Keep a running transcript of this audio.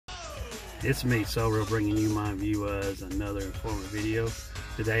It's me, SoReal, bringing you my viewers another informative video.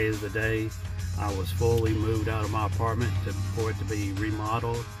 Today is the day I was fully moved out of my apartment for it to be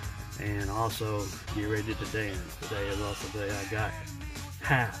remodeled, and also get ready to dance. Today is also the day I got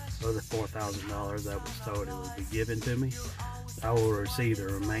half of the $4,000 that was told it would be given to me. I will receive the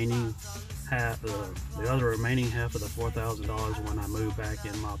remaining half, the other remaining half of the $4,000 when I move back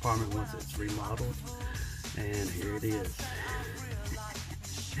in my apartment once it's remodeled. And here it is.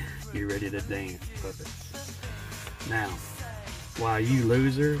 Get ready to dance, puppets. Now, while you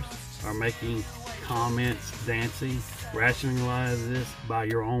losers are making comments, dancing, rationalize this by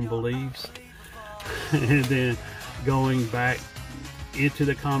your own beliefs, and then going back into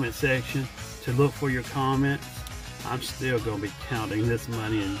the comment section to look for your comments, I'm still going to be counting this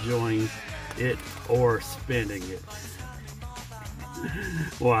money, enjoying it, or spending it.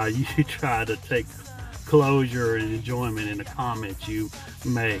 While you try to take closure and enjoyment in the comments you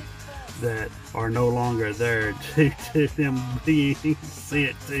make that are no longer there to them being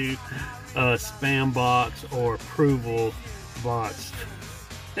sent to a spam box or approval box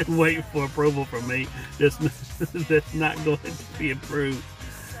and wait for approval from me that's not going to be approved.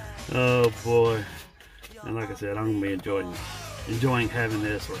 Oh boy. And like I said, I'm gonna be enjoying having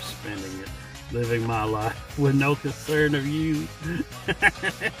this or spending it, living my life with no concern of you.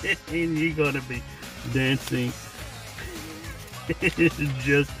 And you're gonna be dancing,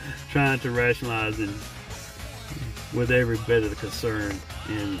 just trying to rationalize and with every bit of the concern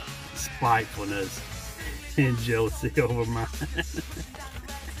and spitefulness and jealousy over mine.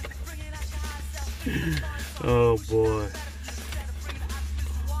 Oh boy.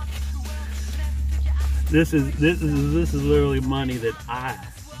 This is literally money that I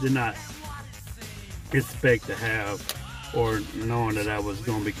did not expect to have, or knowing that I was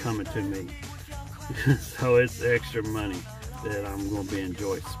going to be coming to me. So it's extra money that I'm going to be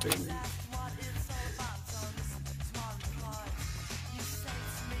enjoying spending.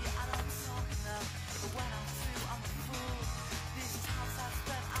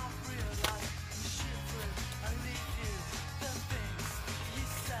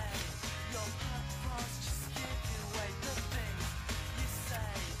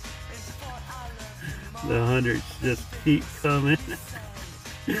 The hundreds just keep coming.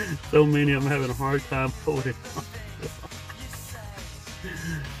 So many I'm having a hard time pulling on.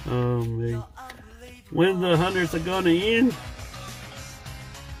 Oh man. When the hundreds are gonna end?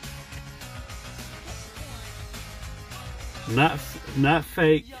 Not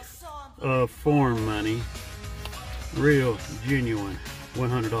fake foreign money. Real, genuine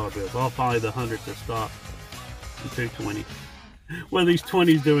 $100 bills. I'll follow the hundreds to stop. And 220. What are these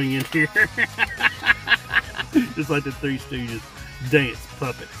 20s doing in here? Just like the Three Stooges dance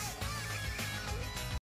puppets.